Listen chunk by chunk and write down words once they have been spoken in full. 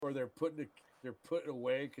or they're putting it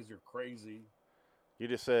away because you're crazy. You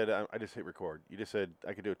just said I just hit record. You just said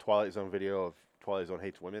I could do a Twilight Zone video of Twilight Zone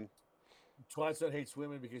hates women. Twilight Zone hates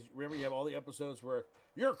women because remember you have all the episodes where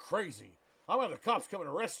you're crazy. I'm gonna have the cops come and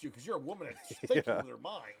arrest you because you're a woman that's thinking with her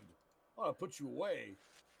mind. I'm gonna put you away.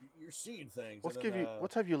 You're seeing things.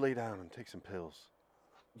 Let's have you lay down and take some pills.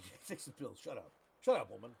 Take some pills. Shut up,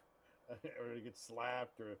 woman. Or they get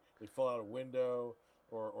slapped, or they fall out a window,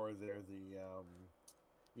 or they're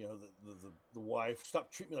the wife.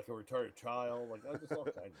 Stop treating me like a retarded child. Like just all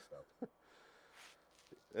kinds of stuff.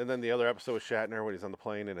 And then the other episode with Shatner when he's on the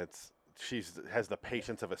plane and she's has the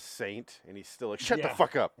patience of a saint and he's still like, shut the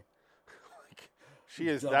fuck up. Like, she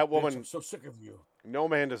is that woman. Bitch, I'm so sick of you. No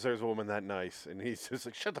man deserves a woman that nice, and he's just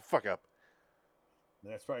like, shut the fuck up.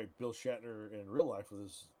 And that's probably Bill Shatner in real life with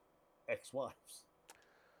his ex-wives.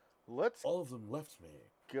 All of them left me.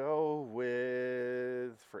 Go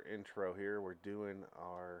with, for intro here, we're doing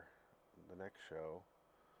the next show.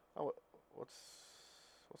 Oh, let's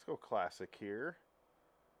go classic here.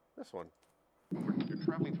 This one. You're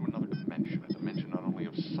traveling through another dimension, a dimension not only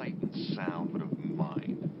of sight and sound, but of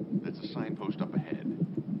mind. There's a signpost up ahead.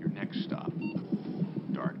 Your next stop,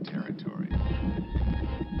 dark territory.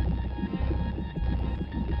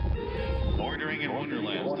 Bordering in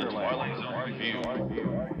Wonderland, the Twilight Zone review.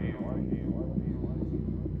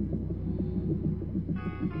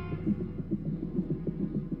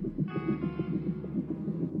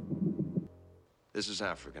 This is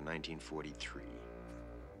Africa, 1943.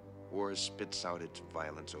 War spits out its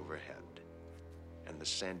violence overhead, and the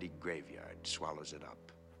sandy graveyard swallows it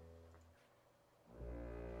up.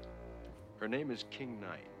 Her name is King 9,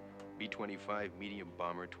 B-25 medium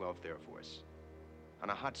bomber, 12th Air Force. On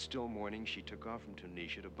a hot, still morning, she took off from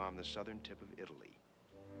Tunisia to bomb the southern tip of Italy.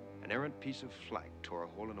 An errant piece of flak tore a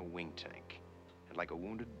hole in a wing tank, and like a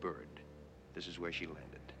wounded bird, this is where she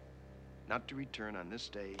landed. Not to return on this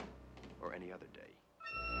day or any other day.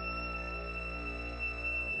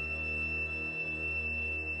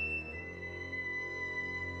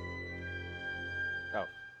 Oh.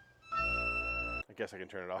 I guess I can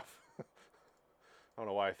turn it off. I don't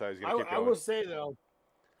know why I thought he was going to keep going. I will say, though,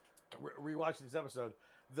 rewatching this episode,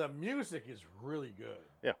 the music is really good.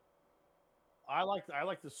 Yeah. I like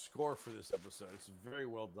the score for this episode. It's very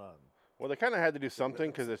well done. Well, they kind of had to do something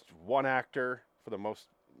because it's one actor for the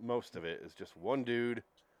most of it. It's just one dude.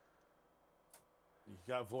 He's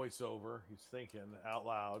got voiceover. He's thinking out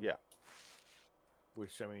loud. Yeah.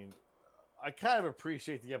 Which, I mean, I kind of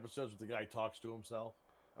appreciate the episodes where the guy talks to himself.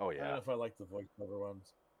 Oh, yeah. I don't know if I like the voiceover ones.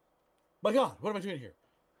 My God, what am I doing here?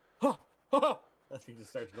 Ha! Ha! Ha! He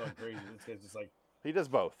just starts going crazy. This guy's just like... He does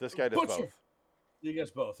both. This guy does both. He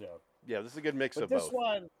does both, yeah. Yeah, this is a good mix of this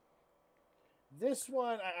both. This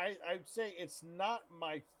one, I'd say it's not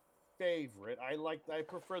my favorite. I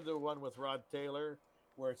prefer the one with Rod Taylor,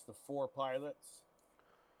 where it's the 4 pilots,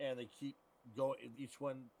 and they keep going. Each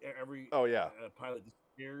one, every pilot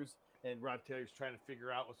disappears, and Rod Taylor's trying to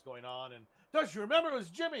figure out what's going on. And don't you remember it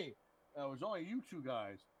was Jimmy? It was only you 2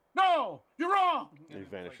 guys. No, you're wrong. He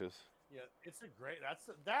vanishes. Yeah, it's a great.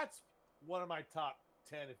 That's one of my top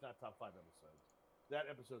 10, if not top 5 episodes. That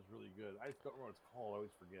episode's really good. I don't remember what it's called. I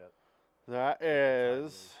always forget. That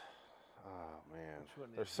is. Oh man,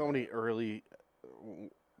 there's so many early.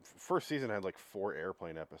 First season had like 4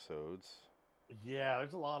 airplane episodes. Yeah,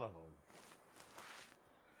 there's a lot of them.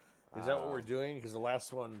 Is that what we're doing? Because the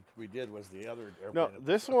last one we did was the other airplane. No, episode.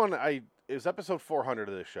 this one is episode 400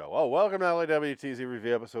 of this show. Oh, welcome to LAWTZ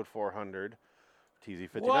Review, episode 400.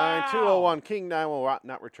 TZ59, wow. 201, King 9 will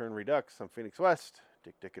not return Redux. I'm Phoenix West.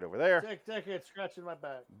 Dick it over there. Dick it, scratching my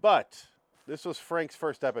back. But this was Frank's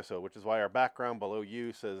first episode, which is why our background below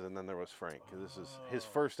you says, and then there was Frank. Because this is his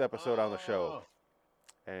first episode on the show.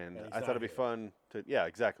 And I thought it'd be fun to, yeah,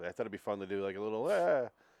 exactly. I thought it'd be fun to do like a little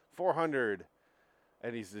 400.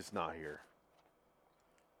 And he's just not here.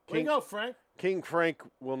 Where you go, Frank? King Frank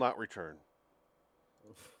will not return.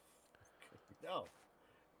 No.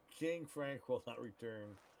 King Frank will not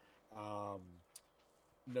return.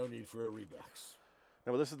 No need for a Redux.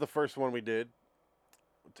 No, but this is the first one we did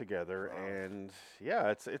together, and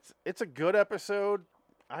yeah, it's a good episode.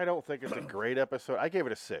 I don't think it's a great episode. I gave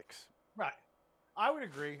it a 6. Right, I would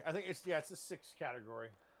agree. I think it's a 6 category.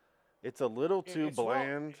 It's a little too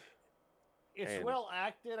bland. It's well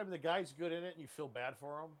acted. I mean, the guy's good in it, and you feel bad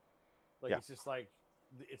for him. Like it's just like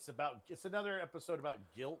it's another episode about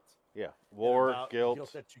guilt. Yeah, war,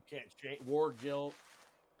 guilt that you can't change. War, guilt.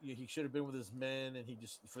 He should have been with his men, and he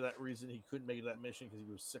just for that reason he couldn't make that mission because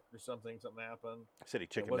he was sick or something. Something happened. I said he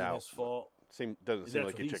chickened it wasn't out. His fault. Doesn't seem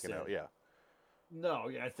like he chickened out. Yeah. No,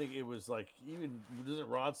 I think it was like even doesn't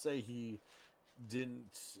Rod say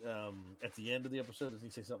didn't at the end of the episode, doesn't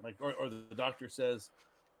he say something like, or the doctor says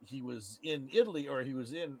he was in Italy or he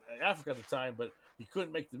was in Africa at the time, but he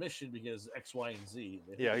couldn't make the mission because X, Y, and Z.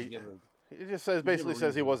 Yeah, he just says basically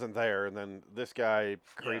says he wasn't there, and then this guy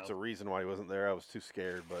creates a reason why he wasn't there. I was too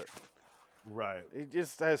scared, but right, he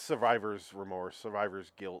just has survivor's remorse,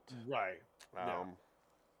 survivor's guilt, right.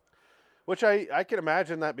 Which I can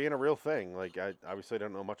imagine that being a real thing. Like I obviously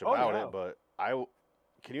don't know much about it, but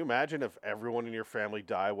can you imagine if everyone in your family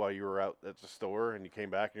died while you were out at the store and you came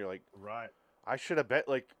back and you're like, right, I should have bet,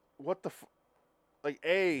 like, what the like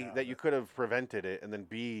that you could have prevented it, and then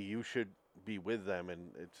B, you should be with them,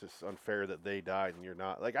 and it's just unfair that they died and you're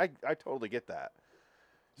not. Like I totally get that.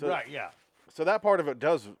 So, right, yeah. So that part of it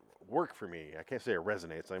does work for me. I can't say it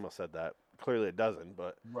resonates. I almost said that. Clearly it doesn't,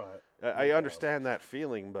 but I understand that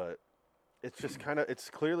feeling, but it's just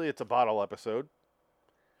it's a bottle episode.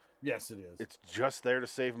 Yes, it is. It's just there to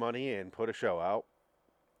save money and put a show out.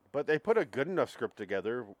 But they put a good enough script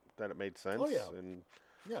together that it made sense. Oh, yeah. And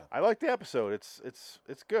yeah, I like the episode. It's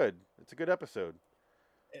good. It's a good episode.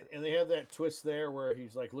 And they have that twist there where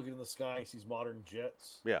he's like looking in the sky, he sees modern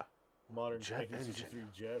jets. Yeah. Modern jet 1963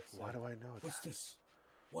 jets. Why do I know that? What's this?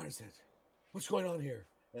 What is it? What's going on here?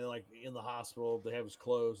 And like in the hospital, they have his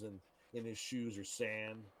clothes and in his shoes are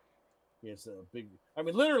sand. He has a big. I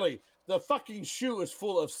mean, literally, the fucking shoe is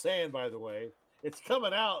full of sand. By the way, it's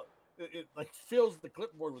coming out. It like fills the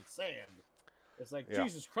clipboard with sand. It's like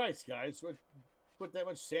Jesus Christ, guys! Put that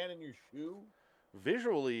much sand in your shoe?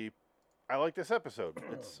 Visually, I like this episode.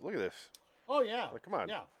 Look at this. Oh yeah. Like, come on.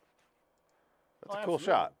 Yeah. That's a cool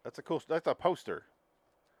shot. That's a poster.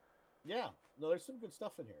 Yeah. No, there's some good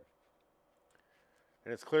stuff in here.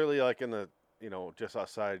 And it's clearly like in the, just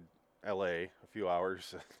outside LA, a few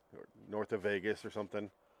hours north of Vegas or something.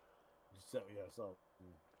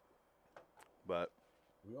 But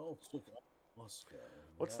we all took Oscar.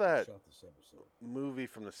 What's that movie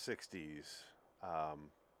from the 60s?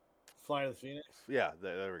 Flight of the Phoenix? Yeah,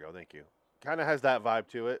 there we go. Thank you. Kind of has that vibe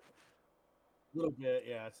to it. A little bit,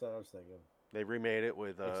 yeah. That's what I was thinking. They remade it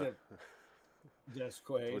with Dennis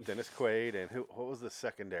Quaid. With Dennis Quaid, and what was the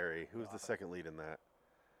secondary? Who was the second lead in that?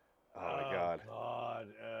 Oh my God!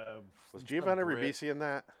 Was Giovanni Ribisi in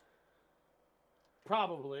that?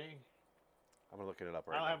 Probably. I'm gonna look it up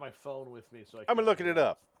right now. I don't have my phone with me, so I'm gonna looking it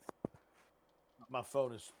up. My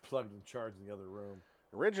phone is plugged and charged in the other room.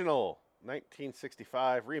 Original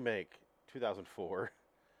 1965, remake 2004.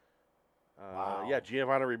 Wow. Yeah,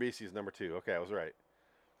 Giovanni Ribisi is number 2. Okay, I was right.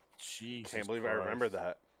 Jesus Can't believe Christ. I remember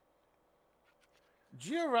that.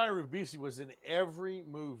 Giovanni Ribisi was in every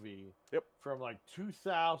movie. Yep. From like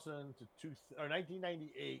 2000 to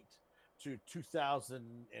 1998 to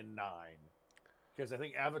 2009. Because I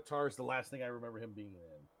think Avatar is the last thing I remember him being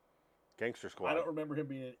in. Gangster Squad. I don't remember him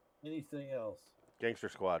being in anything else. Gangster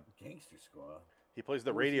Squad. Gangster Squad. He plays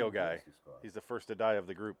the radio guy. He's the first to die of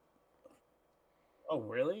the group. Oh,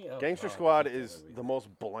 really? Oh, Gangster Squad is the most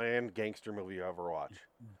bland gangster movie you ever watch.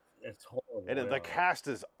 It's horrible. And the cast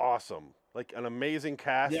is awesome. Like an amazing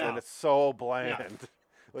cast, and it's so bland. Yeah.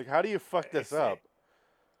 Like, how do you fuck this up?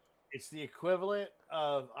 It's the equivalent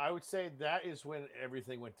of, I would say that is when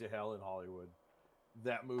everything went to hell in Hollywood.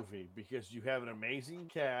 That movie, because you have an amazing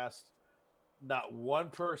cast. Not one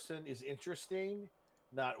person is interesting.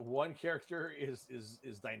 Not one character is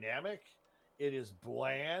dynamic. It is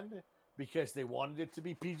bland because they wanted it to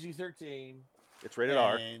be PG-13. It's rated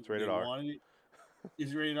R. It's rated R.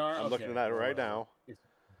 Is it rated R? I'm looking at it right now.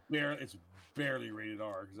 It's barely rated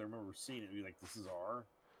R because I remember seeing it and be like, this is R.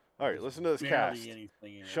 All right, listen to this cast.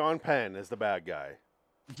 Sean Penn is the bad guy.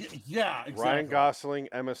 Yeah, exactly. Ryan Gosling,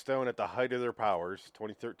 Emma Stone at the height of their powers,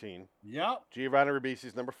 2013. Yep. Giovanni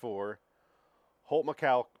Ribisi's number 4. Holt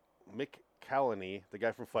McCallany, the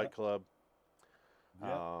guy from Fight Club.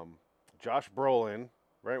 Yep. Josh Brolin,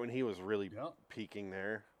 right when he was really peaking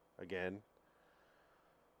there again.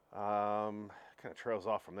 Kind of trails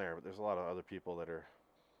off from there, but there's a lot of other people that are.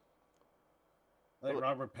 I think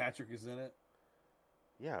Robert Patrick is in it.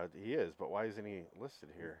 Yeah, he is, but why isn't he listed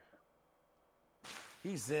here?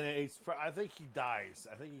 He's in it. I think he dies.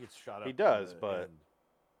 I think he gets shot up. He does, but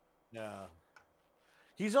yeah,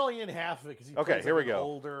 he's only in half of it because he plays here we go.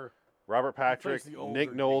 Older Robert Patrick,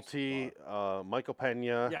 Nick Nolte, Michael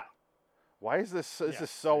Pena. Yeah. Why is this? This is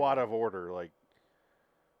so out of order. Like,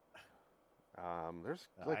 there's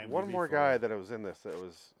like one more guy that was in this that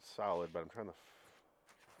was solid, but I'm trying to.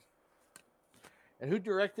 And who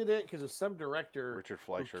directed it? Because it's some director, Richard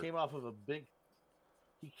Fleischer, who came off of a big.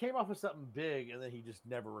 He came off of something big, and then he just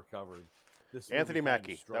never recovered. This Anthony movie kinda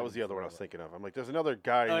Mackie. destroyed That was the him other one I was forever. thinking of. I'm like, there's another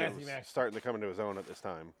guy Oh, that Anthony was Mackie. starting to come into his own at this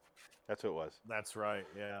time. That's who it was. That's right.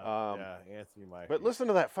 Yeah. Um, yeah. Anthony Mackie. But listen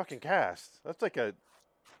to that fucking cast. That's like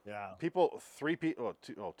Yeah. three people,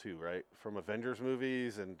 two, right? From Avengers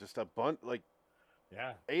movies and just a bunch, like,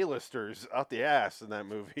 Yeah. A-listers out the ass in that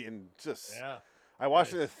movie. And just, Yeah. I watched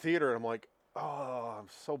it in the Nice. theater and I'm like, oh, I'm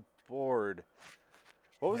so bored.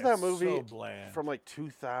 What was Yeah, that it's movie so bland. from like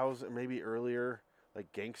 2000, maybe earlier?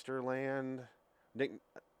 Like Gangsterland? Nick,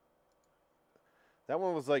 that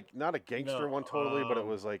one was like not a gangster No, one totally, but it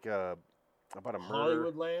was like about a murder.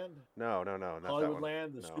 Hollywoodland. No, not that one.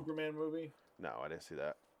 Hollywoodland, the No. Superman movie. No, I didn't see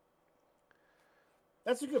that.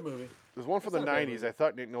 That's a good movie. There's one from That's the not a bad 90s. movie. I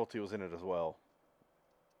thought Nick Nolte was in it as well.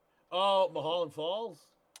 Oh, Mulholland Falls.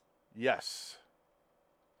 Yes.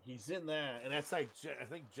 He's in that, And that's like I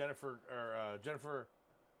think Jennifer.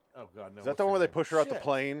 Oh God, no. Is that what's the one her where they name? push her out the Shit.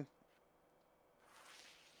 plane?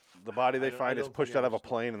 The body they I find is don't think pushed I out of ever a saw it.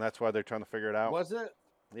 plane, and that's why they're trying to figure it out. Was it?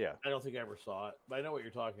 Yeah. I don't think I ever saw it, but I know what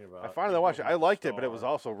you're talking about. I finally Nick watched it. Nolte's I the liked it, but it was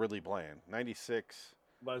star. also really bland. 96.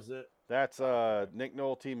 Was it? That's Nick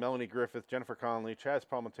Nolte, Melanie Griffith, Jennifer Connelly, Chaz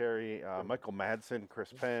Palminteri, Michael Madsen,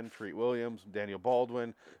 Chris Penn, Treat Williams, Daniel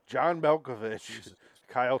Baldwin, John Malkovich, Jesus.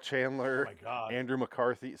 Kyle Oh Chandler, my God. Andrew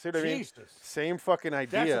McCarthy. See what I mean? Jesus. Same fucking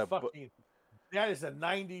That's idea, a fucking. That is a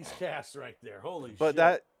 '90s cast right there. Holy but shit.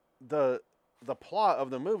 that the plot of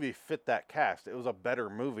the movie fit that cast. It was a better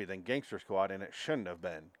movie than Gangster Squad, and it shouldn't have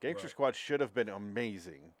been. Gangster Right. Squad should have been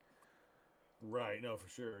amazing, right? No, for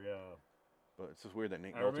sure. Yeah. but it's just weird that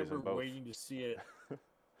Nick I Nolte's in remember both. waiting to see it.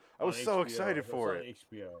 I was on so HBO. excited It was for on it.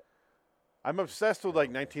 HBO. I'm obsessed with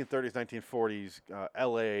like 1930s, 1940s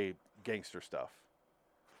LA gangster stuff.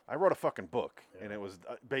 I wrote a fucking book, and Yeah. it was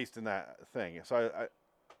based in that thing. So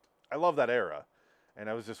I love that era, and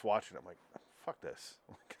I was just watching it. I'm like, fuck this.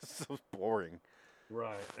 It's so boring.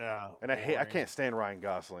 Right. Yeah. And I boring. can't stand Ryan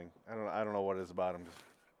Gosling. I don't know what it is about him. Just,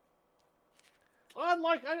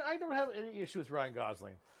 I don't have any issue with Ryan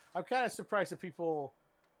Gosling. I'm kind of surprised that people.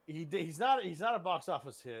 He's not a box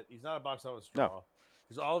office hit. He's not a box office No. draw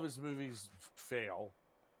because all of his movies fail.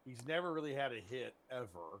 He's never really had a hit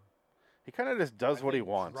ever. he kind of just does I what he think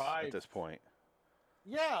wants at Drive- this point,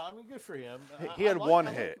 Yeah, I mean, good for him. He had one I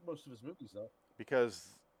like hit. most of his movies, though. because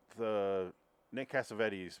the Nick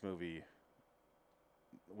Cassavetes movie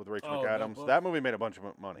with Rachel Oh, McAdams, Notebook? that movie made a bunch of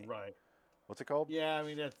money. Right. What's it called? Yeah, I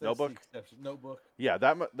mean that's Notebook? the exception. Notebook. Yeah,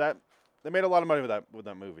 that they made a lot of money with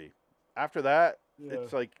that movie. After that, Yeah.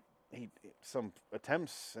 it's like some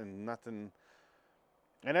attempts and nothing.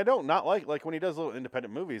 And I don't not like when he does little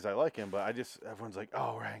independent movies. I like him, but everyone's like,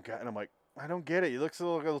 "Oh, Ryan Gosling," and I'm like, I don't get it. He looks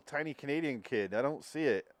like a little tiny Canadian kid. I don't see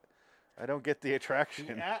it. I don't get the He,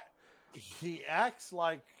 attraction. he acts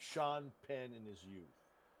like Sean Penn in his youth.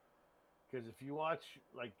 Because if you watch,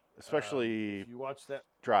 like, Especially if you watch that,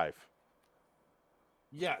 Drive.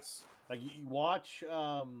 Yes. Like you watch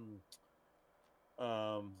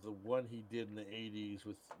the one he did in the '80s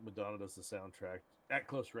with Madonna does the soundtrack at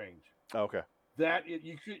Close Range. Oh, okay. That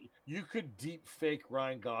you could deep fake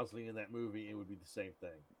Ryan Gosling in that movie, and it would be the same thing.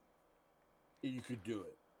 You could do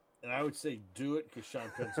it, and I would say do it because Sean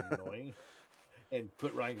Penn's annoying, and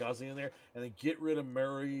put Ryan Gosling in there, and then get rid of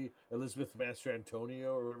Mary Elizabeth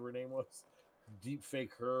Mastrantonio or whatever her name was. Deep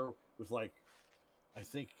fake her with like, I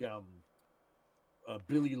think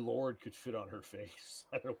Billy Lord could fit on her face.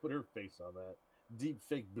 I don't put her face on that. Deep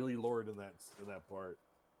fake Billy Lord in that part.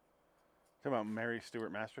 Talking about Mary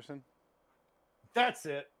Stuart Masterson. that's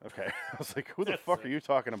it. Okay, I was like, who the That's fuck it. are you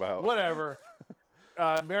talking about? Whatever.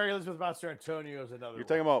 Mary Elizabeth Mastrantonio is another. You're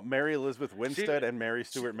talking one. about Mary Elizabeth Winstead and Mary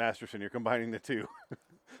Stuart Masterson. You're combining the two.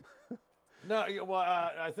 No, well,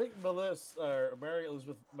 I think Mary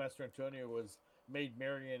Elizabeth Mastrantonio was made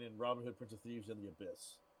Marion in Robin Hood, Prince of Thieves, and The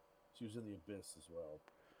Abyss. She was in The Abyss as well.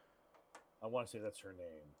 I want to say that's her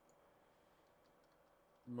name.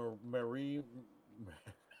 Marie.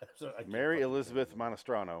 I can't Mary fucking Elizabeth think of it.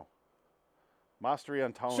 Monastrano. Mastri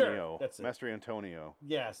Antonio. that's it. Mastri Antonio.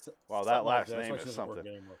 Yes. Wow, something that like last That's name why is she doesn't work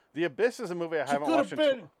something. anymore. The Abyss is a movie I She haven't could watched. have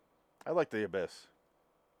in been. I like The Abyss.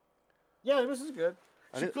 Yeah, this is good.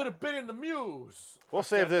 she could have been in the Muse. We'll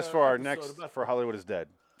save this for our next for Hollywood is Dead.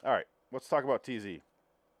 All right, let's talk about TZ.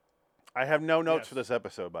 I have no notes Yes. for this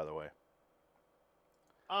episode, by the way.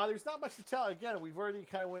 There's not much to tell. Again, we've already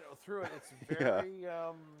kind of went through it. It's Yeah. very,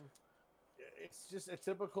 it's just a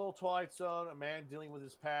typical Twilight Zone. A man dealing with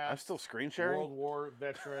his past. I'm still screen sharing. World War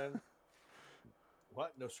veteran.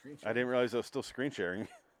 What? No screen I didn't realize I was still screen sharing.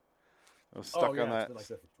 I was stuck Oh, yeah, on it's that. been like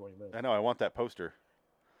that for 20 minutes. I know. I want that poster.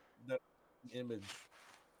 Image.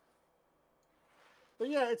 But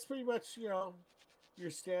yeah, it's pretty much, your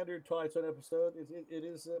standard Twilight Zone episode. It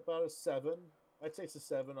is about a 7. I'd say it's a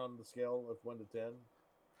 7 on the scale of 1 to 10.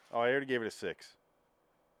 Oh, I already gave it a 6.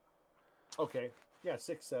 Okay, yeah,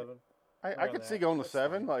 6, 7. I could see going to That's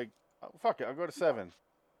 7. fine. Like, oh, fuck it, I'll go to 7.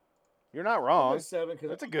 You're not I'll go wrong. 7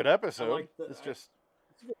 because It's a good episode. It's just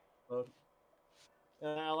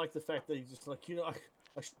and I like the fact that he's just like,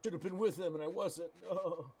 I should have been with him and I wasn't.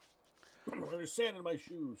 Oh, there's sand in my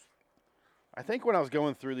shoes. I think when I was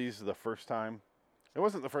going through these the first time, it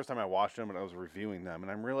wasn't the first time I watched them, but I was reviewing them,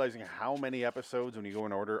 and I'm realizing how many episodes, when you go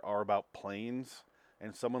in order, are about planes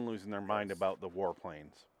and someone losing their mind about the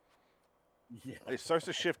warplanes. Yeah. It starts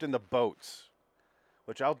to shift into boats,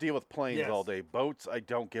 which I'll deal with planes Yes. all day. Boats, I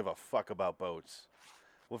don't give a fuck about boats.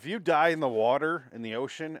 Well, if you die in the water, in the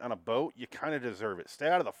ocean, on a boat, you kind of deserve it. Stay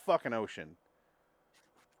out of the fucking ocean.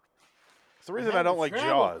 It's the reason I don't like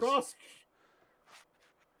Jaws.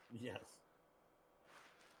 Yes.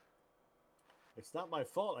 It's not my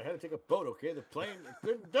fault. I had to take a boat, okay? The plane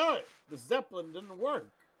couldn't do it. The Zeppelin didn't work.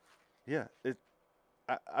 Yeah,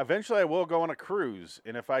 eventually I will go on a cruise,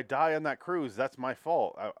 and if I die on that cruise, that's my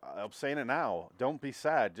fault. I'm saying it now. Don't be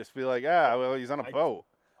sad. Just be like, well, he's on a boat.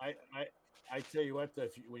 I tell you what, though,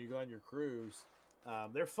 when you go on your cruise,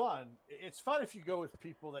 they're fun. It's fun if you go with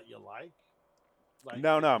people that you like.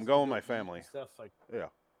 No, I'm you going with go my eat family. and stuff like. Yeah.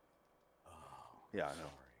 Oh, Yeah, I know.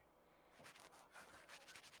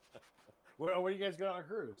 Where are you guys going on a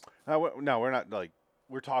cruise? No, we're not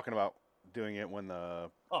we're talking about doing it when the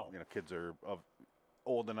kids are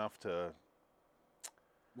old enough to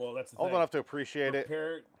that's the thing. enough to appreciate it.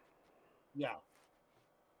 Yeah.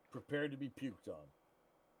 Prepared to be puked on.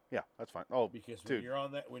 Yeah, that's fine. Oh, Because dude,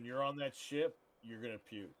 when you're on that ship, you're gonna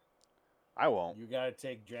puke. I won't. You gotta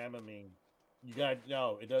take Dramamine.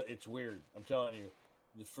 It's weird. I'm telling you.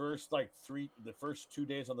 The first 2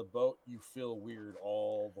 days on the boat, you feel weird the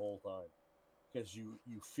whole time. Because you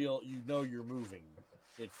feel you're moving.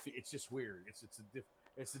 It's just weird.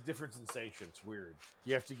 It's a different sensation. It's weird.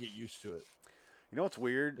 You have to get used to it. You know what's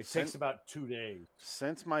weird? It takes about 2 days.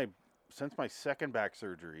 Since my second back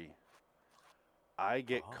surgery, I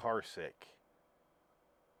get car sick.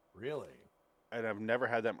 Really? And I've never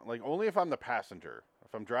had that. Only if I'm the passenger.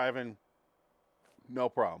 If I'm driving, no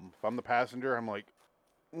problem. If I'm the passenger, I'm like,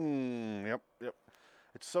 yep.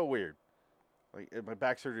 It's so weird. My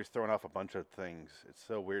back surgery's throwing off a bunch of things. It's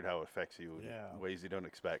so weird how it affects you in ways you don't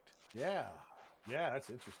expect. Yeah, that's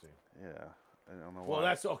interesting. Yeah, I don't know Well, why.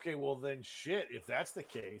 that's okay. Well, then shit. If that's the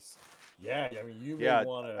case, you may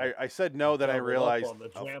want to. I said no. That I double up realized on the a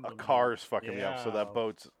Dramamine. car's fucking me up. So that Yeah.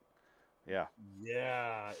 boat's, yeah.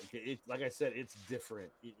 Yeah, like I said, it's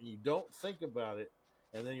different. You don't think about it,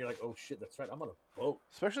 and then you're like, "Oh shit, that's right. I'm on a boat."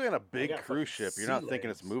 Especially on a big got cruise fucking ship, you're not sea thinking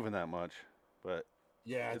it's legs. moving that much, but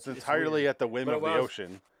Yeah, it's entirely weird. at the whim But of the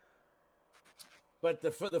ocean. But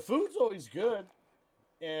the food's always good,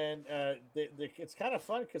 and it's kind of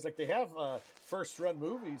fun because they have first run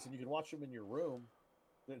movies, and you can watch them in your room.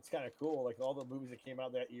 It's kind of cool. Like all the movies that came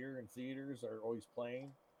out that year in theaters are always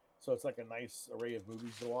playing, so it's like a nice array of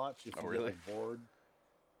movies to watch if you really? get bored.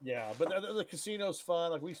 Yeah, but the casino's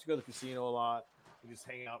fun. Like we used to go to the casino a lot. We just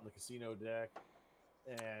hang out in the casino deck,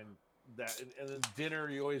 and then dinner.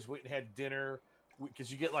 You always went and had dinner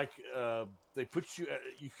because you get they put you.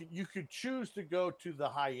 You could choose to go to the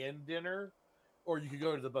high end dinner, or you could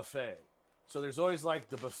go to the buffet. So there's always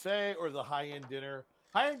the buffet or the high end dinner.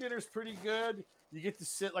 High end dinner's pretty good. You get to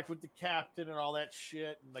sit with the captain and all that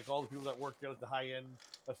shit, and all the people that work there, the high end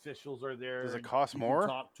officials are there. Does it and cost you can more?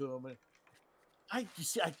 Talk to them. I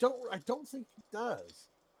don't think it does.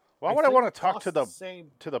 Why would I think want it to talk costs to the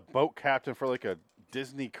same? to the boat captain for a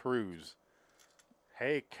Disney cruise?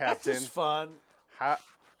 Hey, That's captain. just fun. How,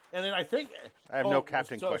 And then I think I have no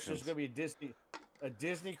captain questions. There's going to be a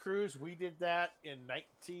Disney cruise. We did that in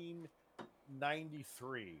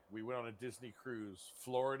 1993. We went on a Disney cruise,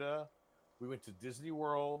 Florida. We went to Disney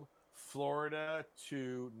World, Florida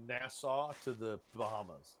to Nassau to the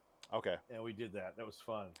Bahamas. Okay. And we did that. That was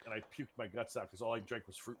fun. And I puked my guts out because all I drank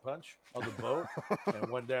was fruit punch on the boat. And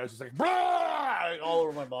one day I was just like, "Brah!" all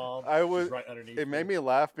over my mom. I was right underneath. It made me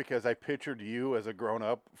laugh because I pictured you as a grown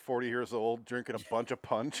up, 40 years old, drinking a bunch of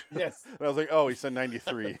punch. Yes. And I was like, oh, he said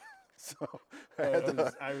 93. So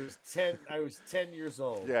I was 10. I was 10 years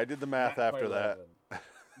old. yeah, I did the math not after quite that. 11. I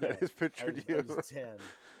Yeah, just pictured I you. was 10.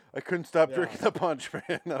 I couldn't stop Yeah. drinking the punch,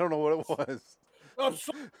 man. I don't know what it was. Oh,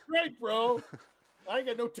 so great, bro. I ain't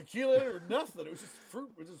got no tequila in it or nothing. It was just fruit.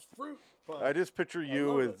 It was just fruit. punch. I just picture you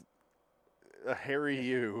love with a hairy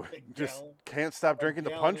you. Big Just gallon. can't stop drinking the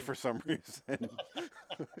gallon punch of- for some reason.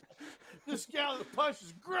 This gallon of punch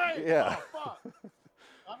is great. Yeah. Oh, fuck.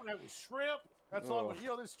 I'm gonna have with shrimp. That's all.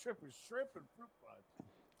 Oh. This trip was shrimp and fruit punch.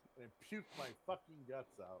 and puke my fucking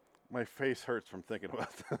guts out. My face hurts from thinking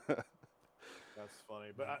about that. That's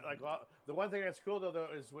funny. But the one thing that's cool though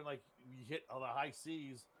is when like you hit on the high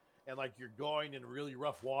seas and like you're going in really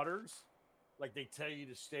rough waters, like they tell you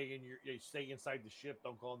to stay inside the ship,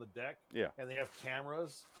 don't go on the deck. Yeah. And they have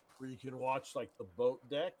cameras where you can watch like the boat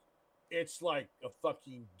deck. It's like a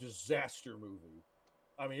fucking disaster movie.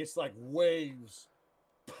 I mean, it's like waves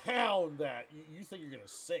pound that you think you're gonna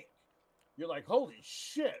sink. You're like, holy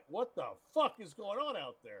shit, what the fuck is going on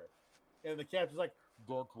out there? And the captain's like,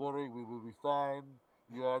 don't worry, we will be fine.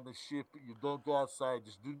 You're on the ship. You don't go outside.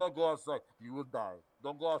 Just do not go outside. You will die.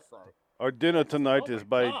 Don't go outside. Our dinner tonight is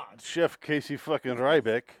by Chef Casey fucking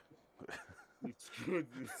Ryback. It's good.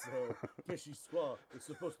 It's fishy squaw. It's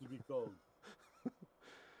supposed to be cold.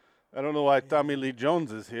 I don't know why Tommy Lee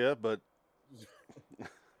Jones is here, but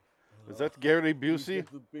is that Gary Busey?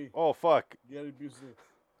 Oh fuck. Gary Busey.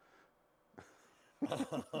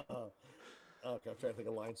 Okay, I'm trying to think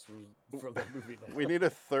of lines from that movie now. We need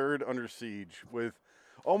a third Under Siege with.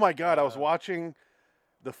 Oh my God! I was watching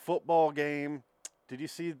the football game. Did you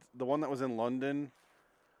see the one that was in London?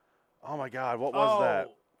 Oh my God! What was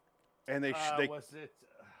that? And they was it?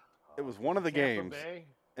 It was one of the Tampa games. Bay?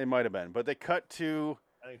 It might have been, but they cut to.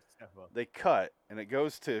 I think it's Tampa. They cut, and it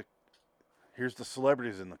goes to. Here's the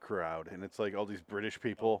celebrities in the crowd, and it's like all these British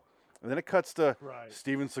people, and then it cuts to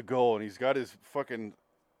Steven Seagal, and he's got his fucking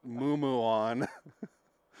moo on.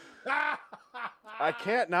 I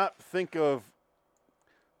can't not think of,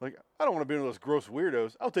 like, I don't want to be one of those gross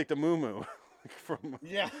weirdos. I'll take the moo from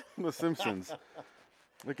The Simpsons.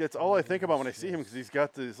 Like, it's all I think about when I see him, because he's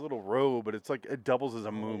got this little robe, but it's like it doubles as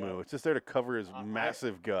a moo. It's just there to cover his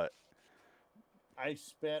massive gut. I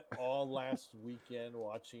spent all last weekend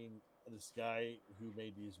watching this guy who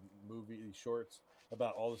made these shorts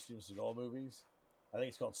about all the Steven Seagal movies. I think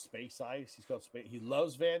it's called Space Ice. He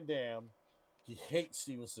loves Van Damme. He hates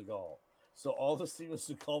Steven Seagal. So all the Steven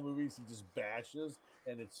Seagal movies he just bashes,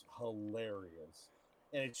 and it's hilarious.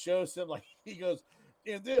 And it shows him, like, he goes,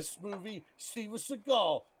 in this movie, Steven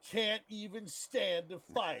Seagal can't even stand to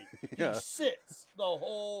fight. Yeah. He sits the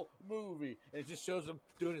whole movie. And it just shows him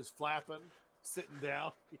doing his flapping, sitting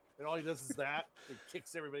down. And all he does is that. It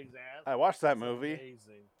kicks everybody's ass. I watched that movie.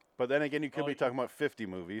 Amazing. But then again, you could be talking about 50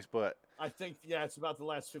 movies, but... I think, it's about the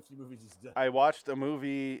last 50 movies he's done. I watched a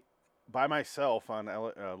movie by myself on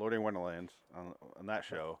Lord of Wonderland on that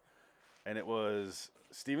show, and it was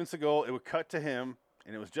Steven Seagal. It would cut to him,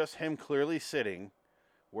 and it was just him clearly sitting,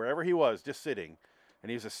 wherever he was, just sitting,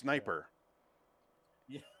 and he was a sniper.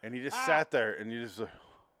 Yeah. And he just sat there, and you just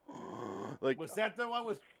like... Was that the one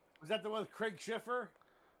with Craig Schiffer?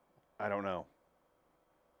 I don't know.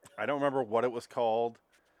 I don't remember what it was called.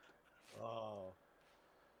 Oh.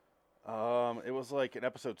 It was like an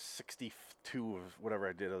episode 62 of whatever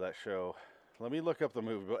I did of that show. Let me look up the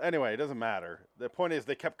movie. But anyway, it doesn't matter. The point is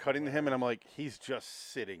they kept cutting to him, and I'm like, he's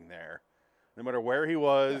just sitting there. No matter where he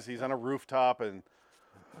was, he's on a rooftop, and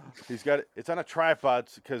it's on a tripod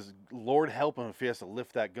because Lord help him if he has to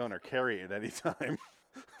lift that gun or carry it at any time.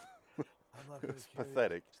 It's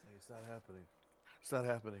pathetic. It's not happening. It's not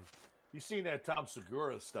happening. You've seen that Tom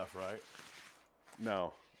Segura stuff, right?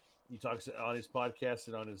 No. He talks on his podcast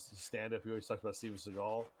and on his stand-up. He always talks about Steven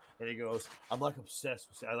Seagal, and he goes, "I'm like obsessed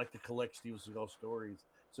with. I like to collect Steven Seagal stories."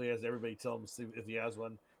 So he has everybody tell him if he has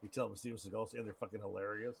one, he tell him Steven Seagal, and they're fucking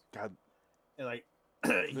hilarious. God, and like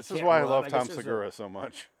this is why I love Tom Segura so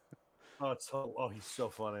much. Oh, he's so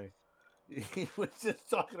funny. He was just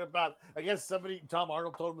talking about. I guess Tom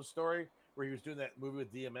Arnold told him a story where he was doing that movie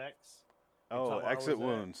with DMX. Oh, Exit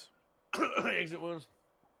Wounds. Exit Wounds,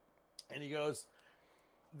 and he goes.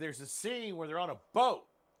 There's a scene where they're on a boat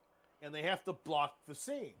and they have to block the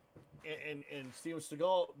scene. And Steven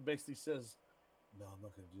Seagal basically says, "No, I'm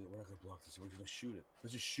not going to do it. We're not going to block this. We're going to shoot it.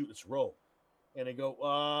 Let's just shoot. Let's roll." And they go,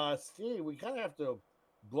 Steve, we kind of have to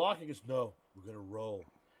block it. He goes, "No, we're going to roll."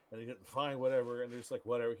 And they get, "Fine, whatever." And they're just like,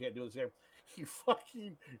 "Whatever, we can't do this." He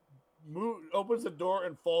fucking opens the door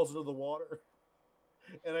and falls into the water.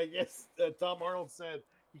 And I guess Tom Arnold said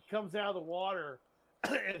he comes out of the water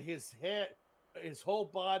and his whole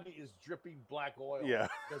body is dripping black oil. Yeah.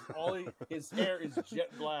 Because his hair is jet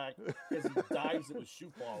black because he dyes it with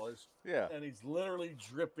shoe polish. Yeah. And he's literally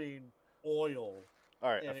dripping oil. All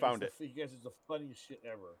right, I found it. You guys, it's the funniest shit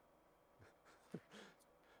ever.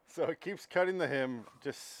 So it keeps cutting to him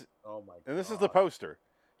just... Oh, my God. And this is the poster.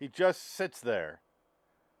 He just sits there.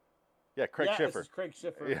 Yeah, Craig Schiffer. This is Craig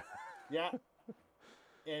Schiffer. Yeah.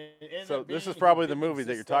 And so this is probably the movie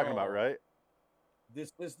that you're talking about, right?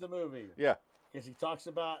 This is the movie. Yeah. Because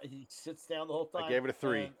he sits down the whole time. I gave it a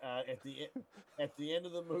 3. And, at the end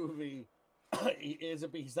of the movie,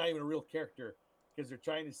 he's not even a real character because they're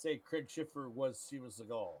trying to say Craig Schiffer was Steven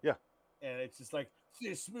Seagal. Yeah. And it's just like,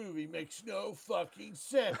 this movie makes no fucking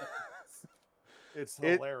sense. It's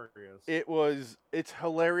hilarious. It's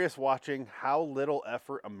hilarious watching how little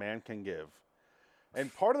effort a man can give.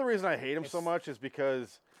 And part of the reason I hate him so much is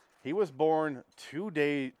because he was born 2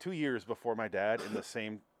 years before my dad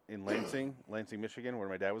in Lansing, Michigan, where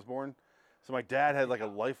my dad was born. So my dad had like a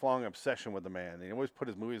lifelong obsession with the man. And he always put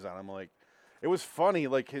his movies on. I'm like, it was funny.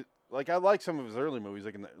 Like I like some of his early movies,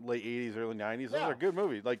 like in the late 80s, early 90s. Those are good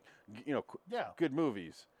movies. Like, good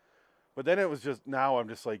movies. But then it was just, now I'm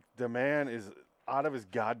just like, the man is out of his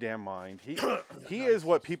goddamn mind. He is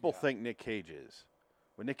what people think Nick Cage is.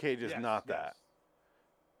 But Nick Cage is not that.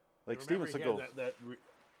 Like Steven Seagal.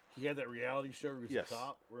 He had that reality show where he was a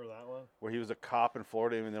cop. Remember that one? Where he was a cop in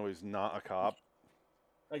Florida even though he's not a cop.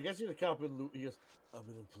 I guess he's a cop in he goes, I've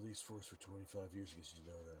been in the police force for 25 years. I guess you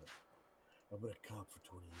know that. I've been a cop for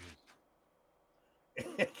 20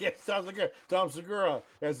 years. Yes, Tom Segura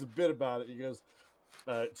has a bit about it. He goes,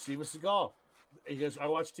 Steven Seagal. He goes, I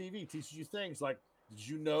watch TV, teaches you things like, did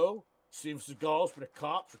you know Steven Seagal's been a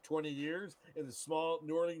cop for 20 years in the small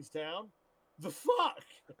New Orleans town? The fuck?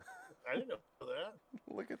 I didn't know that.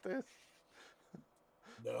 Look at this.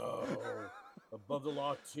 No. Above the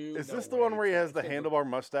Law 2. Is this the one where he has the handlebar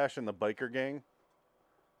mustache and the biker gang?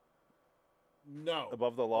 No.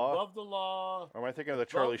 Above the Law? Above the Law. Or am I thinking of the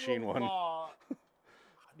Charlie Sheen one? No,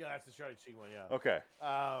 that's the Charlie Sheen one, yeah. Okay.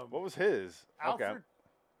 What was his?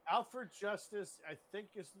 Alfred Justice, I think,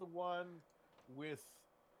 is the one with...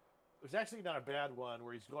 It was actually not a bad one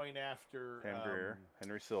where he's going after...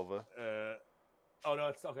 Henry Silva. No,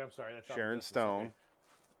 it's... Okay, I'm sorry. That's Sharon Stone. Okay.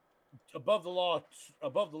 Above the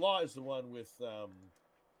Law is the one with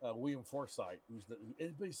William Forsythe.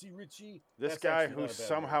 Anybody see Richie? This guy who's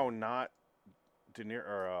somehow not De Niro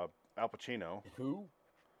or Al Pacino. Who?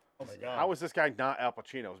 Oh my God! How is this guy not Al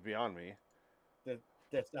Pacino? It's beyond me.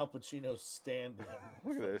 That's Al Pacino's stand-in.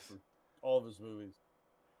 Look at this. For all of his movies.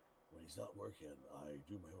 When he's not working, I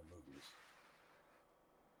do my own movies.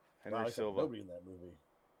 Henry Silva. Nobody in that movie.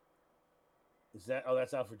 Is that? Oh,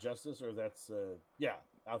 that's Alfred Justice, or that's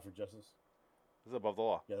Alfred Justice. This is Above the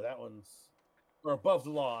Law. Yeah, that one's or Above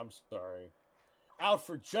the Law. I'm sorry.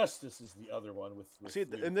 Alfred Justice is the other one with See,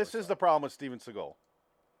 and this is the problem with Steven Seagal.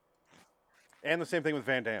 And the same thing with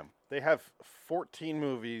Van Damme. They have 14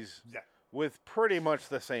 movies with pretty much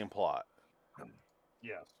the same plot.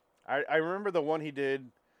 Yes. I remember the one he did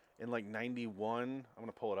in like 91. I'm going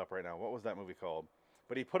to pull it up right now. What was that movie called?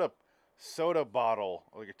 But he put a soda bottle,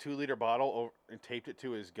 like a 2-liter bottle, over, and taped it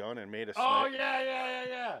to his gun and made a snipe. Oh,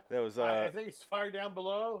 yeah. That was, I think it's Fire Down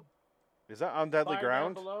Below. Is that On Deadly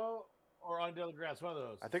Ground? Down Below or On Deadly Ground. It's one of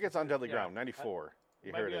those. I think it's On Deadly Ground, 94.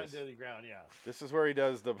 Here it is. On Deadly Ground, yeah. This is where he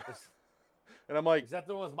does the... And I'm like... Is that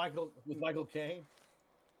the one with Michael Caine?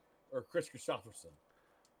 Or Chris Christopherson?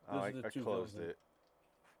 I closed it.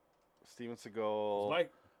 Steven Seagal...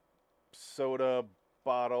 soda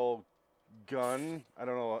bottle gun. I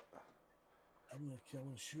don't know what... I'm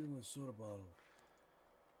gonna shoot him with a soda bottle.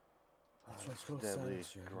 That's what's called Deadly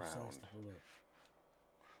Silencer. Ground.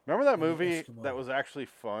 Remember that movie that was actually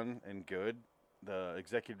fun and good? The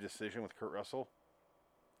Executive Decision with Kurt Russell?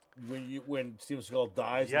 When Steven Seagal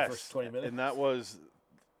dies in the first 20 minutes? And that was...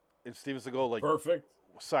 And Steven Seagal, like... Perfect.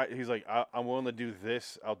 He's like, I'm willing to do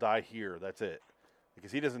this. I'll die here. That's it.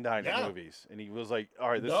 Because he doesn't die in the movies. And he was like, all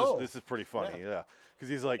right, this is pretty funny. Yeah. Because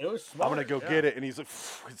he's like, I'm going to go get it. And he's like,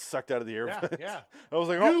 it's sucked out of the air. Yeah. I was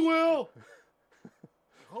like, you will.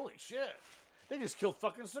 Holy shit. They just killed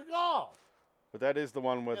fucking Seagal. But that is the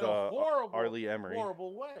one with R. Lee Emery.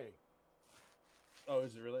 Horrible way. Oh,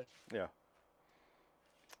 is it really? Yeah.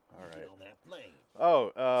 All right. On that plane.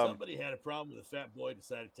 Oh, somebody had a problem with a fat boy,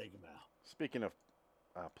 decided to take him out. Speaking of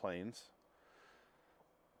planes,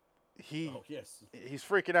 he's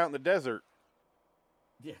freaking out in the desert.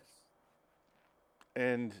 Yes.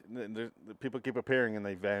 And the people keep appearing and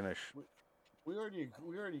they vanish. We already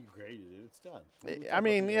graded it. It's done. I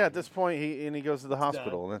mean, at this point, he goes to the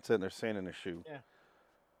hospital and that's it. And there's sand in his shoe. Yeah.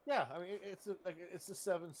 Yeah, I mean, it's a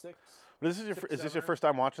 7-6. Is this your first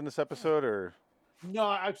time watching this episode, or? No,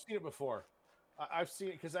 I've seen it before. I've seen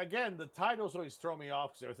it because again, the titles always throw me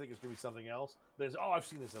off because I think it's gonna be something else. There's I've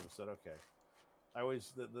seen this episode. Okay, I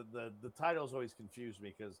always the titles always confuse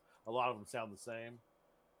me because a lot of them sound the same,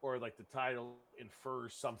 or like the title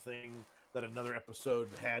infers something that another episode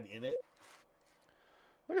had in it.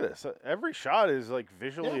 Look at this. Every shot is like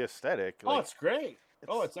visually aesthetic. Like, it's great.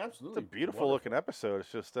 It's absolutely. It's a beautiful looking episode.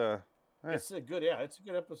 It's just It's a good. Yeah, it's a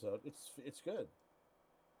good episode. It's good.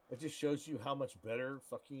 It just shows you how much better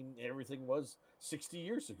fucking everything was 60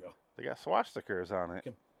 years ago. They got swastikas on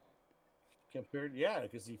it. Compared, yeah,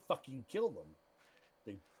 because he fucking killed them.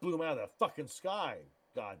 They blew him out of the fucking sky.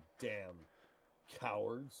 Goddamn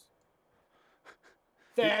cowards.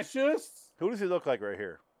 Fascists. Who does he look like right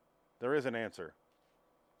here? There is an answer.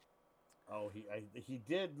 Oh, he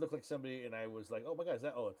did look like somebody, and I was like, oh my god, is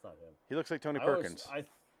that? Oh, it's not him. He looks like Tony Perkins. I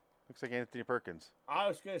Looks like Anthony Perkins.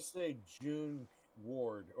 was gonna say June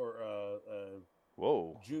Ward or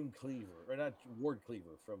Whoa. June Cleaver, or not Ward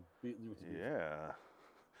Cleaver from Yeah.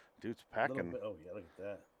 Dude's A little packing. bit- Oh yeah, look at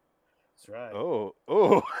that. That's right. Oh.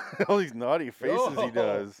 All these naughty faces he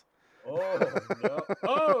does. Oh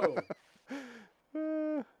no!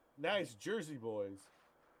 Oh, nice Jersey boys.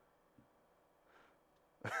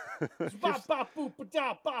 Bop, bop, boop,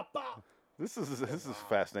 ba-da, bop, bop. This is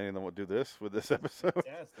fascinating. Then we'll do this with this episode.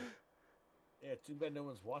 Fantastic. Yeah, too bad no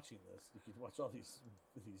one's watching this. You can watch all these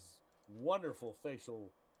wonderful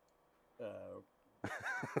facial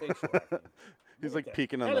acting. He's Look like at that.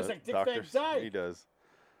 peeking on That looks the like Dick Van doctor's. Dyke. He does.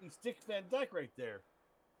 He's Dick Van Dyke right there.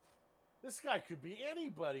 This guy could be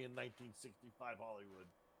anybody in 1965 Hollywood.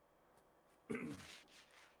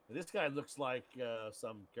 This guy looks like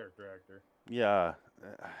some character actor. Yeah.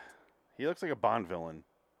 He looks like a Bond villain.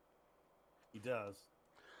 He does.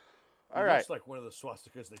 All He right. looks like one of the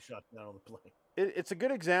swastikas they shot down on the plane. It's a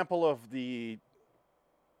good example of the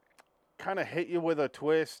kind of hit you with a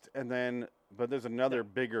twist, but there's another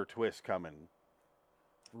bigger twist coming.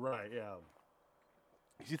 Right, yeah.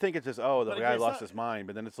 'Cause you think it's just, oh, the But guy again, it's lost not- his mind,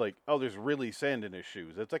 but then it's like, oh, there's really sand in his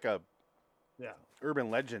shoes. It's like a Yeah.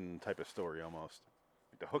 urban legend type of story almost.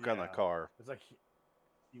 Like the hook on the Yeah. car. It's like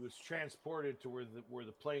he was transported to where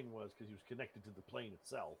the plane was because he was connected to the plane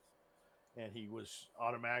itself. And he was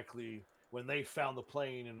automatically, when they found the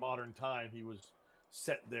plane in modern time, he was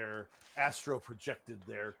set there, astro projected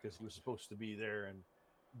there because he was supposed to be there and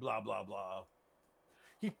blah, blah, blah.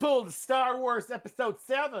 He pulled a Star Wars Episode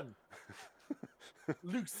 7.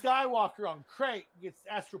 Luke Skywalker on crate gets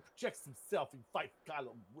astro projects himself and fights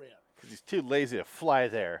Kylo Ren. Because he's too lazy to fly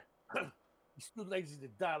there. He's too lazy to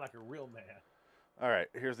die like a real man. All right,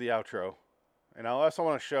 here's the outro. And I also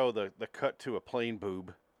want to show the cut to a plane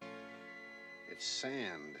boob. It's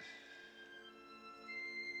sand.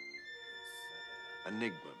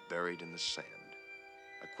 Enigma buried in the sand.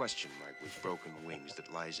 A question mark with broken wings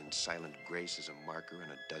that lies in silent grace as a marker in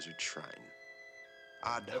a desert shrine.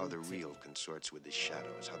 Odd how the real consorts with the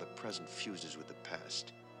shadows, how the present fuses with the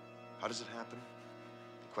past. How does it happen?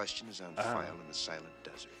 The question is on file in the silent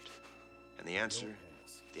desert. And the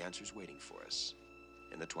answer's waiting for us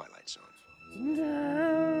in the Twilight Zone.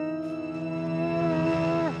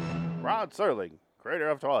 Rod Serling, creator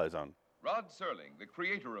of Twilight Zone. Rod Serling, the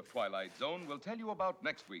creator of Twilight Zone, will tell you about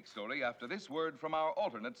next week's story after this word from our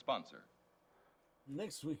alternate sponsor.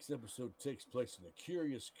 Next week's episode takes place in a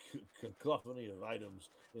curious cacophony of items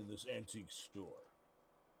in this antique store.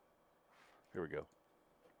 Here we go.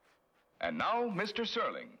 And now, Mr.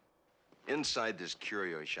 Serling. Inside this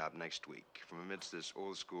curio shop next week, from amidst this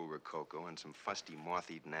old-school rococo and some fusty,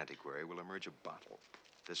 moth-eaten antiquary, will emerge a bottle.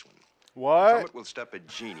 This one. From What? it will step a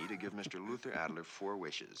genie to give Mr. Luther Adler 4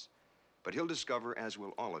 wishes. But he'll discover, as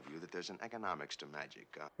will all of you, that there's an economics to magic,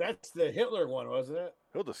 a That's the Hitler one, wasn't it?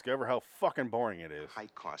 He'll discover how fucking boring it is. high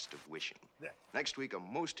cost of wishing. Yeah. Next week, a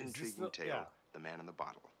most Is this intriguing the- tale, yeah. The Man in the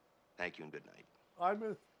Bottle. Thank you and good night.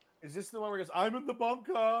 Is this the one where he goes, I'm in the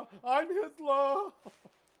bunker, I'm Hitler?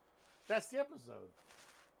 That's the episode.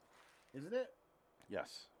 Isn't it?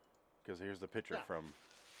 Yes. Because here's the picture Yeah. from.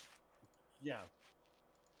 Yeah.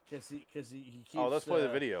 Because he keeps... Oh, let's play the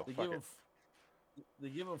video. They Fuck give, it. him, they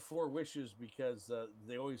give him 4 wishes because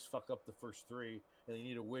they always fuck up the first 3, and they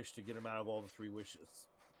need a wish to get him out of all the 3 wishes.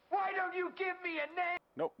 Why don't you give me a name?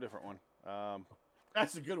 Nope, different one.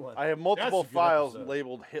 That's a good one. I have multiple That's a good files episode.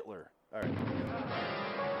 labeled Hitler. All right.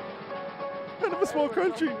 Head of a small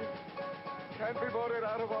country. Can't be voted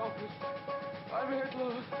out of office. I'm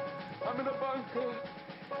Hitler. I'm in a bunker.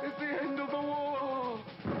 It's the end of the war.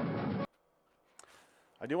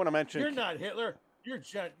 I do want to mention You're not Hitler.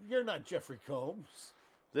 You're not Jeffrey Combs.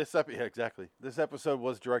 this yeah, exactly. This episode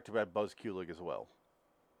was directed by Buzz Kulig as well.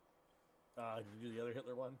 Did you do the other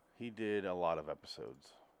Hitler one? He did a lot of episodes.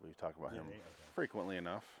 We talk about him Okay. frequently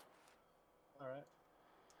enough. All right.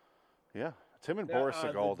 Yeah, Tim and Now, Boris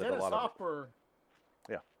Segal the did a Dennis lot of it. Hopper,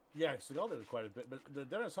 Yeah. Yeah, Segal did it quite a bit. But the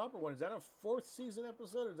Dennis Hopper one, is that a 4th season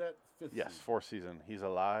episode or is that 5th Yes, season? 4th season. He's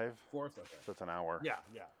alive, 4th, okay. so it's an hour. Yeah.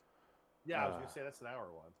 Yeah, I was going to say that's an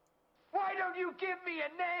hour one. Why don't you give me a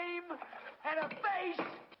name and a face?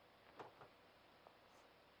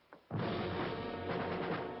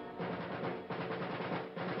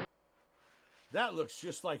 That looks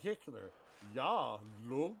just like Hitler. Yeah,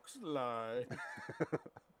 looks like.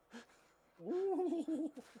 Ooh,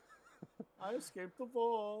 I escaped the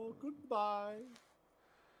war. Goodbye.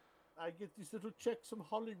 I get these little checks from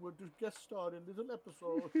Hollywood to guest star in little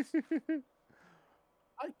episodes.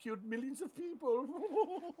 I killed millions of people.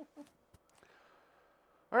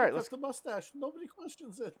 All right, Cut the mustache. Nobody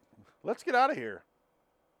questions it. let's get out of here.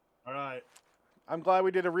 All right. I'm glad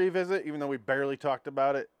we did a revisit, even though we barely talked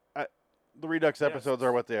about it. The Redux episodes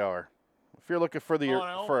are what they are. If you're looking for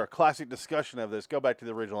for a classic discussion of this, go back to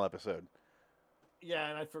the original episode. Yeah,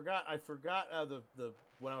 and I forgot the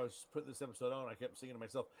when I was putting this episode on, I kept singing to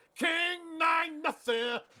myself, "King Nine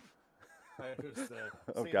Nothing."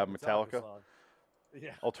 Oh God, Metallica.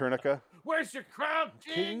 Yeah. Alternica. Where's your crown,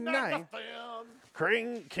 King Nine?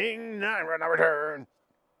 King Nine, when I return.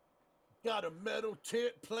 Got a metal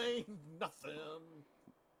tent playing nothing.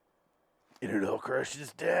 It all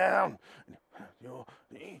crushes down. There's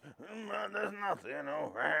nothing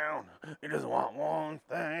around. You just want one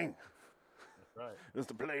thing. That's right. Just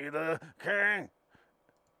to play the king.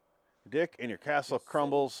 Dick, and your castle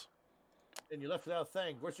crumbles. And you left without a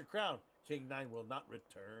thing. Where's your crown? King Nine will not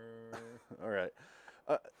return. All right.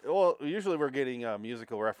 Well, usually we're getting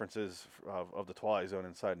musical references of the Twilight Zone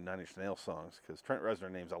inside Nine Inch Nails songs, because Trent Reznor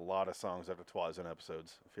names a lot of songs after Twilight Zone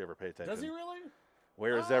episodes, if you ever pay attention. Does he really?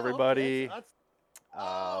 Where's everybody? Okay.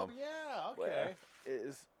 Yeah, okay. Where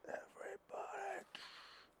is everybody?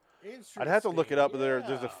 Interesting. I'd have to look it up, but yeah.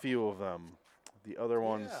 there's a few of them. The other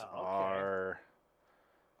ones are...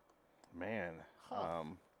 Man. Huh.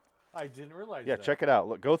 I didn't realize yeah, that. check it out.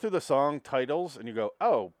 Look, go through the song titles, and you go,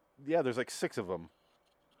 oh, yeah, there's like 6 of them.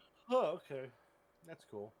 Oh, okay. That's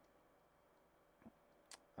cool.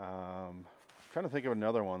 Trying to think of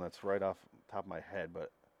another one that's right off the top of my head, but...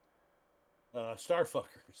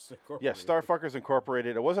 Starfuckers Incorporated. Yeah, Starfuckers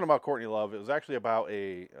Incorporated. It wasn't about Courtney Love. It was actually about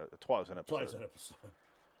a Twilight Zone episode. Twilight Zone episode.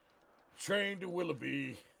 Train to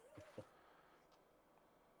Willoughby.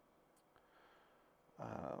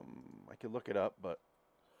 I could look it up, but...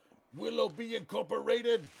 Willoughby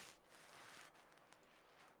Incorporated.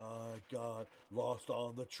 I got lost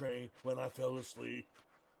on the train when I fell asleep.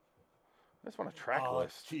 I just want a track I'll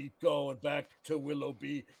list. keep going back to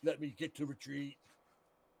Willoughby. Let me get to retreat.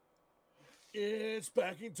 It's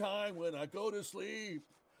back in time when I go to sleep.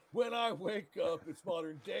 When I wake up, it's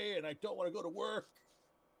modern day and I don't want to go to work.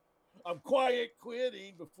 I'm quiet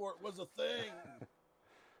quitting before it was a thing.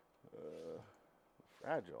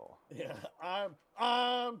 Fragile. Yeah,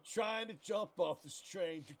 I'm trying to jump off this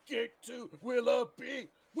train to get to Willoughby.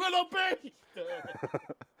 Willoughby!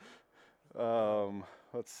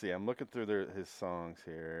 Let's see. I'm looking through his songs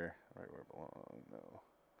here. Right where it belongs. No.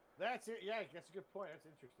 That's it. Yeah, that's a good point. That's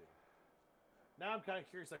interesting. Now I'm kind of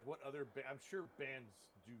curious, like what other I'm sure bands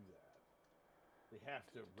do that. They have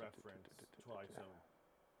to reference Twilight Zone.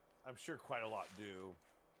 I'm sure quite a lot do.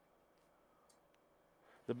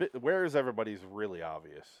 The bit Where Is Everybody's really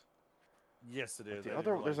obvious. Yes, it is.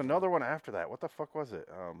 There's another one after that. What the fuck was it?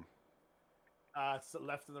 It's the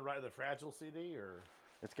left and the right of the Fragile CD, or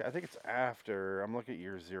I think it's after. I'm looking at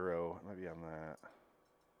year 0. It might be on that.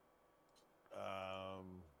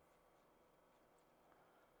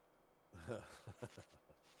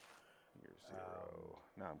 Year 0.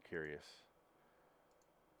 Now I'm curious.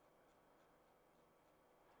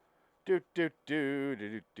 Do.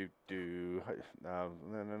 No.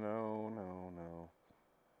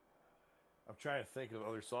 I'm trying to think of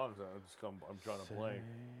other songs. I'm trying to blank.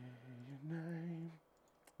 Your name.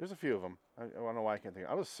 There's a few of them. I don't know why I can't think.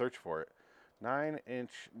 I'll just search for it. 9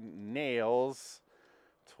 Inch Nails,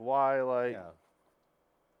 Twilight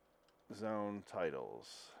Zone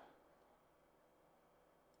titles.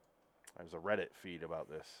 There's a Reddit feed about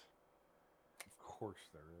this. Of course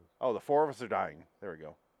there is. Oh, The Four of Us Are Dying. There we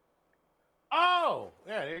go. Oh,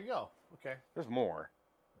 yeah, there you go. Okay. There's more.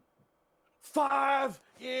 5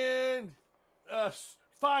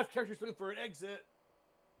 characters looking for an exit.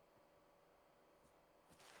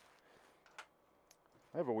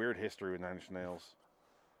 I have a weird history with Nine Inch Nails.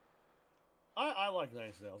 I like Nine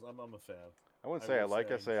Inch Nails. I'm a fan. I wouldn't say I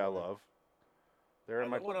like. I say I love. They're in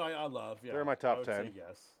my. I love. Yeah, they're in my top 10.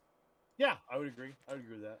 Yes. Yeah, I would agree. I would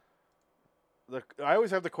agree with that. I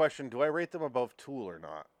always have the question: do I rate them above Tool or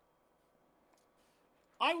not?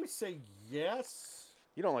 I would say yes.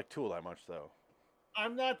 You don't like Tool that much, though.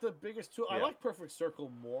 I'm not the biggest Tool. Yeah. I like Perfect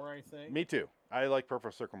Circle more, I think. Me too. I like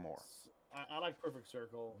Perfect Circle more. I like Perfect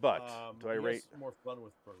Circle. But do I rate more fun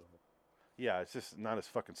with Perfect? Yeah, it's just not as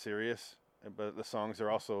fucking serious. But the songs are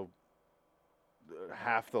also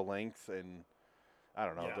half the length, and I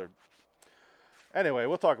don't know. Yeah. They're... Anyway,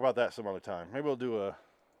 we'll talk about that some other time. Maybe we'll do a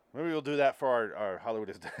Maybe we'll do that for our Hollywood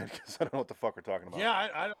is Dead because I don't know what the fuck we're talking about. Yeah,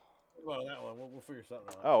 I don't know about that one. We'll figure something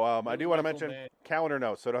out. Oh, I Maybe do want to Michael mention Mann. calendar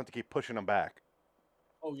notes, so I don't have to keep pushing them back.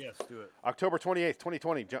 Oh, yes, do it. October 28th,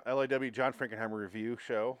 2020, LAW John Frankenheimer review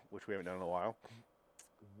show, which we haven't done in a while.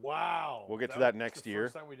 Wow. We'll get to that was next the year.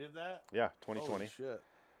 First time we did that? Yeah, 2020. Holy shit.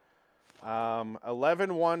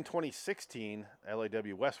 11/1/2016,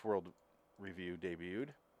 LAW Westworld review debuted.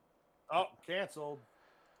 Oh, canceled.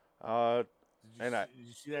 Uh, Did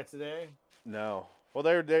you see that today? No. Well,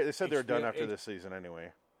 they said they're done HBO after this season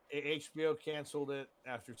anyway. HBO canceled it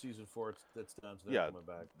after season 4. That's done. So they're Yeah, coming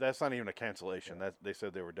back. that's not even a cancellation. That they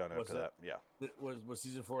said they were done Was after that. it? Yeah, Was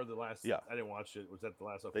season 4 the last? Yeah. I didn't watch it. Was that the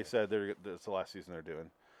last? Okay. they said that's the last season they're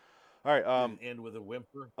doing. All right. Did it end with a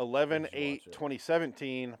whimper.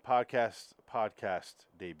 11/8/2017 podcast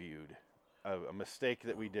debuted. A mistake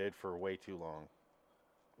that we did for way too long,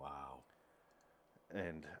 Wow.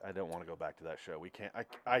 and I don't want to go back to that show. We can't.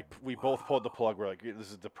 We both pulled the plug. We're like, this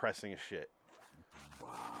is depressing as shit.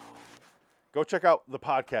 Go check out the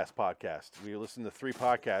podcast. We listen to 3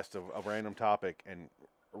 podcasts of a random topic and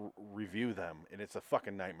review them, and it's a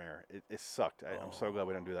fucking nightmare. It sucked. I'm so glad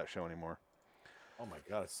we don't do that show anymore. Oh my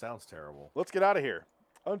god, it sounds terrible. Let's get out of here.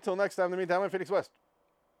 Until next time, in the meantime, I'm Phoenix West.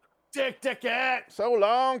 Dick Dickett! So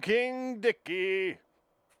long, King Dickie.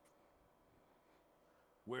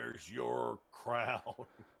 Where's your crown?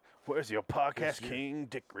 Where's your podcast, King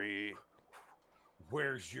Dickery?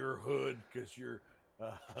 Where's your hood? Because you're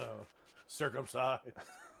circumcised.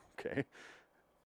 Okay.